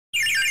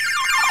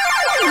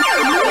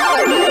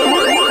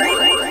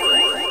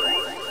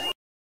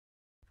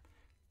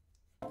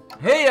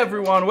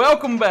everyone,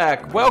 welcome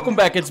back. Welcome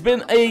back. It's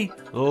been a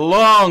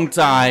long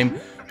time,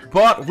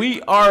 but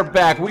we are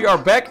back. We are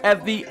back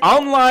at the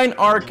online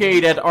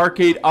arcade at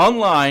Arcade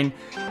Online,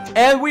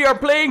 and we are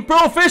playing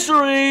Pearl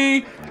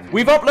Fishery.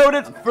 We've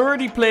uploaded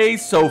 30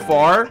 plays so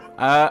far.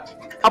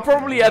 I'll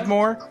probably add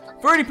more.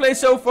 30 plays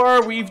so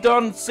far. We've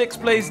done 6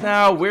 plays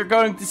now. We're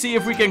going to see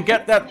if we can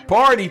get that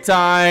party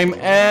time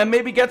and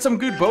maybe get some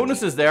good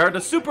bonuses there.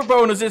 The super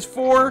bonus is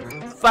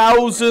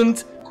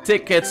 4,000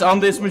 tickets on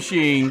this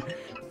machine.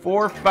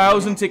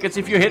 4,000 tickets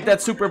if you hit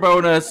that super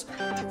bonus.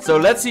 So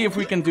let's see if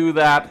we can do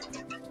that.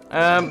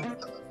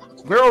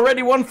 We're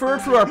already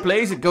 1/3 through our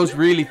plays. It goes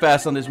really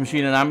fast on this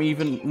machine, and I'm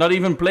not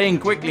even playing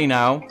quickly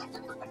now.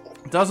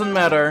 Doesn't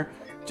matter.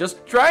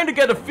 Just trying to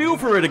get a feel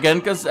for it again,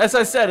 because as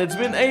I said, it's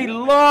been a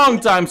long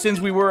time since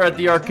we were at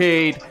the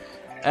arcade.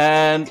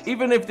 And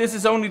even if this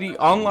is only the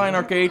online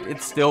arcade,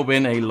 it's still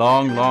been a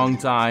long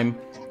time.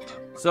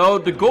 So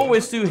the goal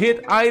is to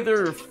hit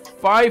either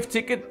 5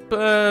 ticket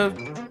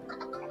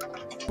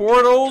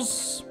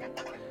portals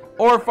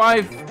or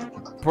 5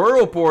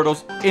 Pearl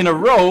portals in a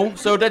row,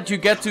 so that you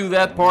get to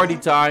that party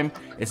time.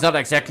 It's not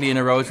exactly in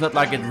a row. It's not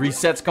like it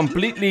resets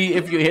completely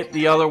if you hit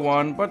the other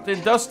one, but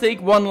it does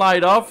take 1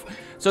 light off.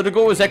 So the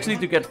goal is actually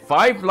to get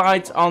 5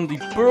 lights on the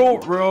Pearl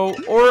row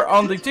or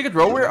on the ticket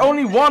row. We're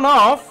only 1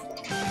 off.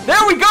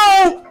 There we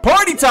go!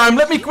 Party time!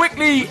 Let me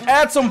quickly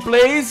add some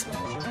plays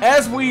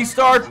as we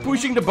start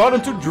pushing the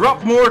button to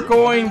drop more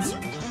coins.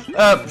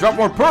 Drop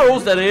more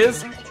pearls, that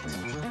is.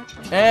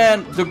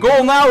 And the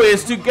goal now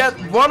is to get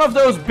one of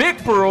those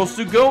big pearls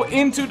to go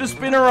into the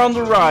spinner on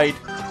the right,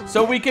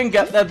 so we can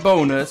get that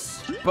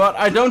bonus. But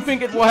I don't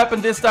think it will happen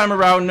this time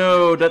around.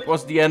 No, that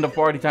was the end of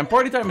party time.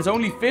 Party time is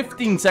only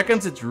 15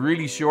 seconds. It's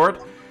really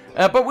short.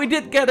 But we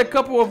did get a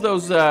couple of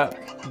those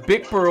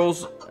big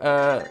pearls.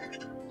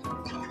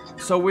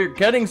 So we're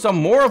getting some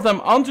more of them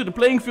onto the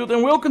playing field,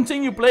 and we'll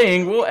continue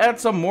playing. We'll add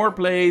some more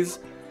plays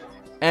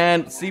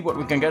and see what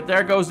we can get.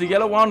 There goes the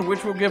yellow one,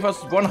 which will give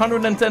us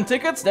 110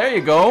 tickets. There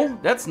you go.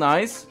 That's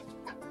nice.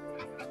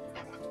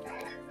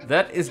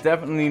 That is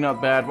definitely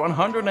not bad.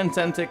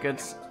 110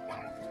 tickets.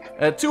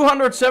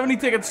 270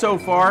 tickets so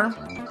far.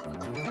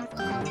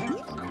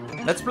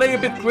 Let's play a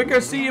bit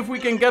quicker. See if we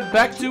can get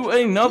back to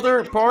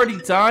another party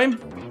time.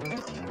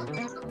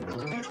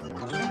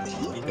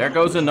 There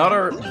goes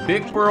another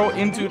big pearl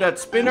into that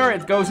spinner.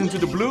 It goes into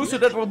the blue, so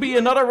that will be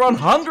another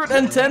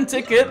 110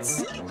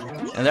 tickets.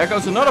 And there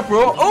goes another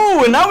pearl.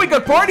 Oh, and now we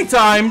got party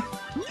time.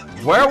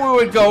 Where will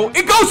it go?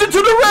 It goes into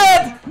the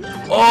red!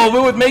 Oh,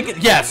 will it make it?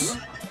 Yes.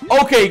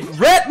 Okay,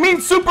 red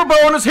means super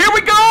bonus. Here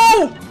we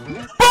go!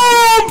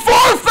 Boom!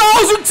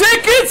 4,000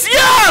 tickets!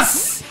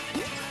 Yes!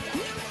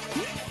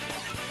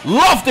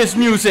 Love this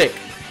music.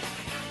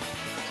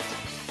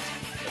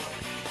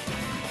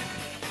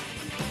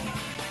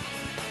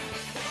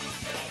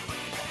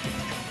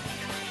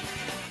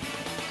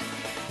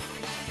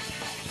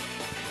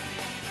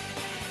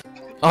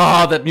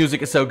 Ah, that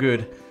music is so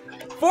good.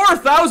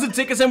 4,000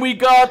 tickets, and we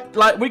got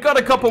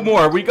a couple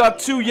more. We got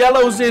 2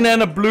 yellows in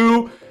and a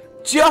blue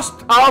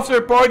just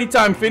after party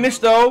time finished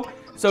though.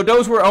 So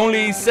those were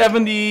only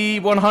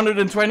 70,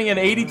 120 and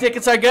 80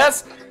 tickets, I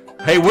guess.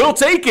 Hey, we'll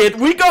take it.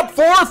 We got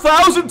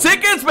 4,000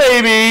 tickets,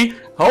 baby.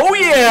 Oh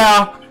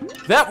yeah.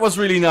 That was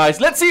really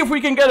nice. Let's see if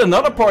we can get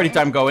another party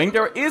time going.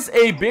 There is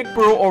a big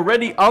pearl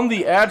already on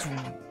the edge,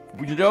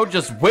 you know,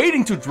 just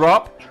waiting to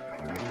drop.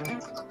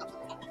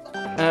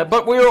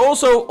 But we're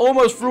also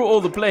almost through all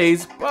the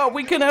plays. Well,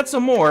 we can add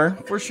some more,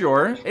 for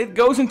sure. It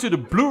goes into the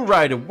blue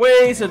right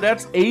away, so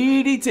that's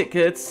 80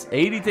 tickets.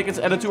 80 tickets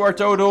added to our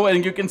total,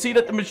 and you can see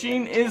that the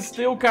machine is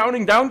still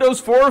counting down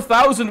those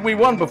 4,000 we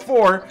won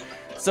before.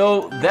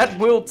 So that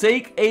will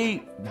take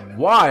a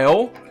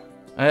while.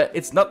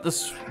 It's not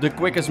the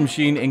quickest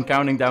machine in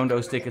counting down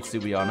those tickets, to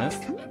be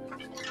honest.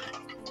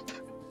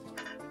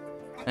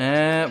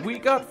 We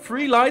got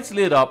 3 lights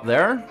lit up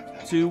there.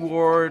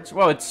 Towards,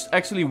 well, it's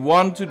actually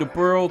 1 to the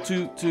pearl,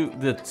 2 to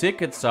the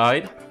ticket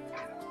side.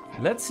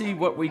 Let's see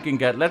what we can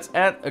get. Let's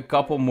add a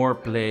couple more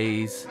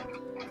plays.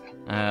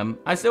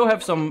 I still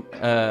have some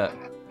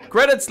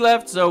credits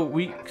left, so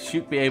we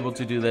should be able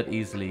to do that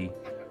easily.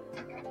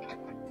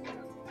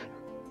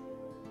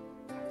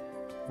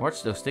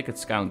 Watch those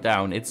tickets count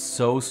down. It's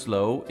so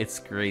slow. It's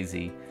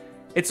crazy.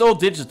 It's all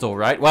digital,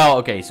 right? Well,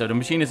 okay, so the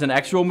machine is an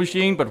actual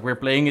machine, but we're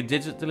playing it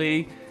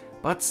digitally.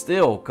 But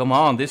still, come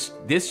on, this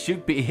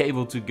should be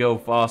able to go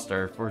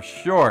faster, for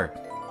sure.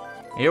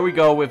 Here we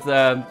go with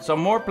some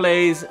more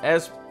plays,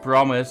 as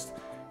promised.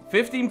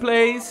 15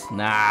 plays?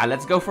 Nah,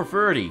 let's go for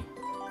 30.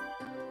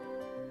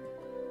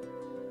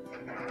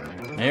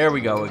 Here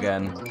we go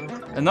again.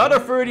 Another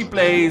 30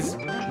 plays.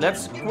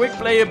 Let's quick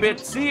play a bit,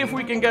 see if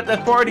we can get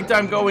that party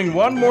time going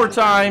one more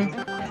time.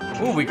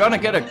 Ooh, we're gonna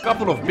get a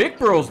couple of big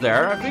pearls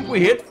there. I think we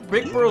hit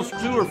big pearls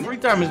 2 or 3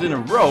 times in a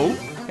row.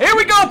 Here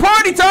we go,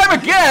 party time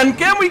again.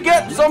 Can we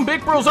get some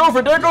big pearls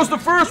over? There goes the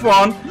first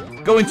one.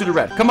 Go into the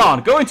red. Come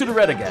on, go into the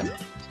red again.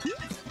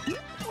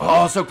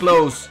 Oh, so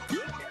close.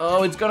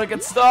 Oh, it's gonna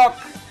get stuck.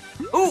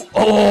 Ooh,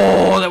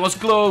 oh, that was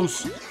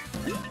close.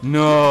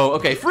 No.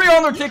 Okay,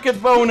 300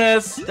 ticket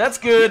bonus. That's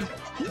good.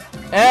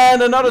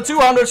 And another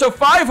 200. So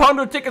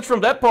 500 tickets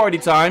from that party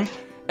time.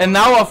 And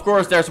now, of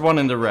course, there's one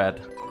in the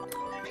red.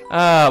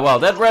 Well,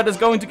 that red is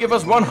going to give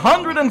us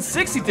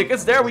 160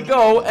 tickets. There we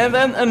go. And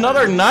then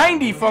another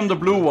 90 from the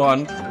blue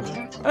one.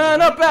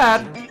 Not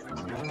bad.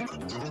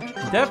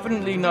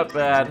 Definitely not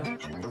bad.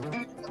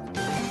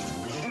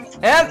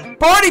 And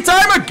party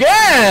time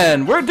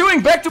again! We're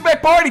doing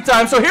back-to-back party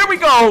time. So here we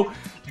go.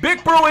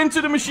 Big Pearl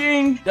into the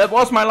machine. That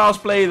was my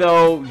last play,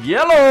 though.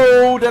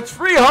 Yellow. That's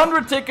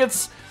 300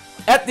 tickets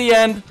at the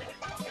end.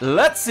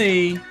 Let's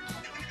see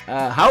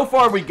how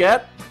far we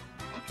get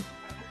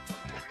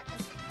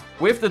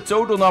with the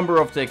total number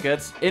of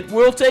tickets. It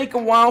will take a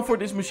while for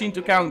this machine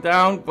to count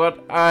down,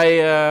 but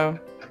I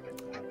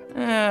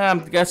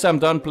guess I'm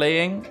done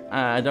playing.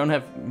 I don't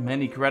have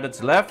many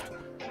credits left.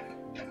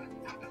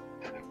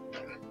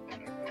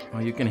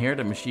 Well, you can hear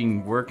the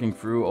machine working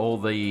through all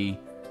the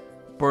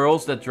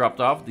pearls that dropped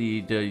off,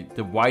 the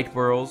white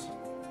pearls.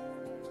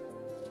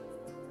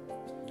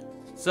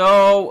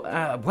 So,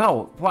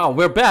 well, wow,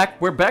 we're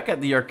back. We're back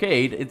at the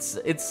arcade.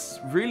 It's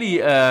really,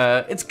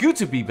 it's good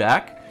to be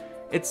back.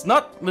 It's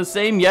not the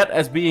same yet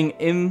as being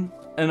in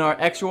our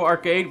actual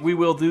arcade. We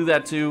will do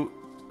that too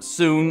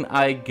soon,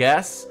 I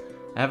guess.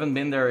 I haven't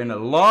been there in a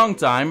long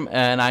time,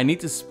 and I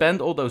need to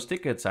spend all those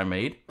tickets I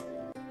made.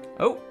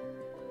 Oh.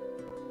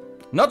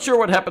 Not sure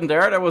what happened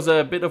there. There was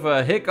a bit of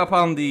a hiccup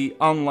on the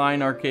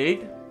online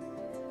arcade.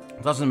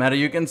 Doesn't matter.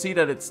 You can see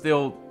that it's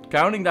still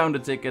counting down the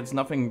tickets.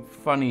 Nothing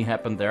funny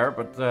happened there,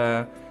 but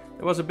there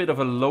was a bit of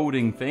a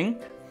loading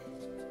thing.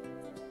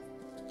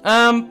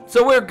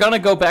 So we're gonna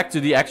go back to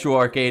the actual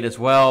arcade as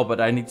well, but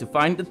I need to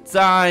find the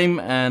time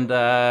and,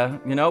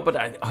 you know, but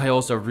I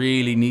also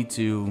really need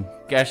to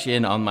cash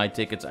in on my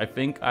tickets. I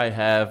think I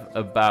have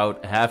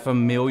about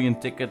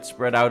 500,000 tickets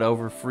spread out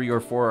over 3 or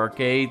 4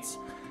 arcades.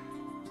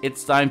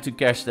 It's time to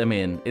cash them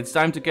in. It's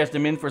time to cash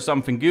them in for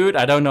something good.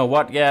 I don't know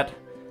what yet.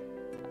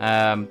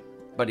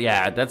 But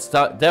yeah, that's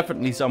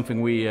definitely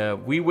something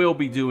we will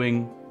be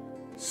doing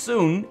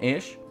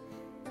soon-ish.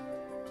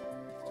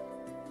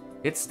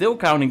 It's still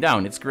counting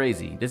down. It's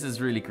crazy. This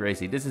is really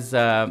crazy. This is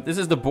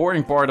the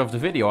boring part of the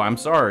video. I'm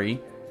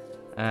sorry.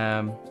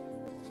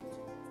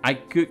 I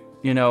could,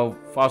 you know,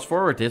 fast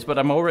forward this, but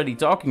I'm already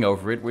talking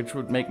over it, which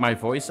would make my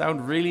voice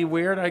sound really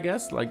weird, I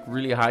guess. Like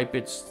really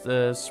high-pitched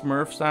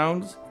Smurf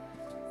sounds.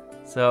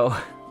 So,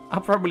 I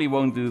probably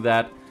won't do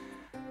that.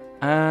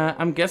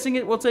 I'm guessing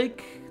it will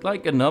take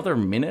like another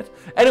minute.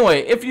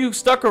 Anyway, if you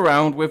stuck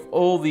around with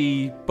all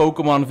the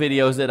Pokemon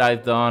videos that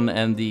I've done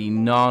and the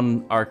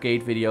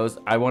non-arcade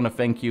videos, I want to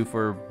thank you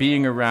for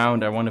being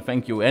around. I want to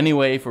thank you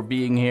anyway for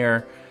being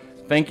here.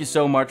 Thank you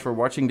so much for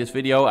watching this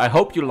video. I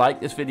hope you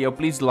like this video.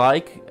 Please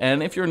like.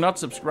 And if you're not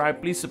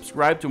subscribed, please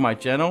subscribe to my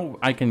channel.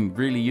 I can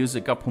really use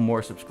a couple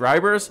more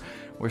subscribers.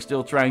 We're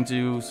still trying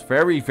to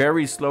very,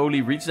 very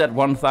slowly reach that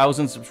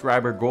 1,000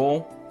 subscriber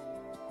goal.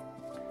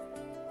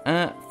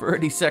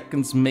 30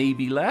 seconds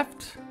maybe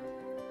left.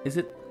 Is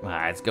it?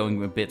 It's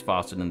going a bit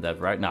faster than that,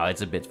 right? No,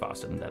 it's a bit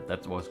faster than that.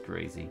 That was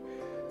crazy.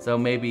 So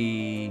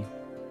maybe...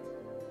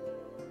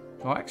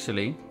 Oh,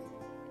 actually...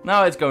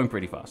 No, it's going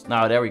pretty fast.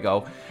 Now, there we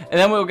go. And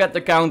then we'll get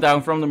the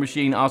countdown from the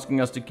machine asking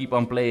us to keep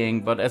on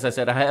playing. But as I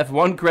said, I have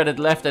 1 credit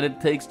left and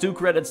it takes 2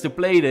 credits to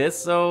play this.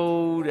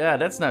 So, yeah,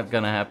 that's not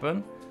gonna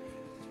happen.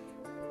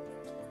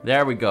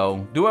 There we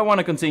go. Do I want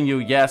to continue?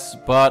 Yes,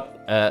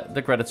 but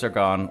the credits are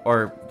gone.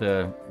 Or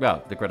the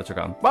credits are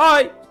gone.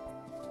 Bye!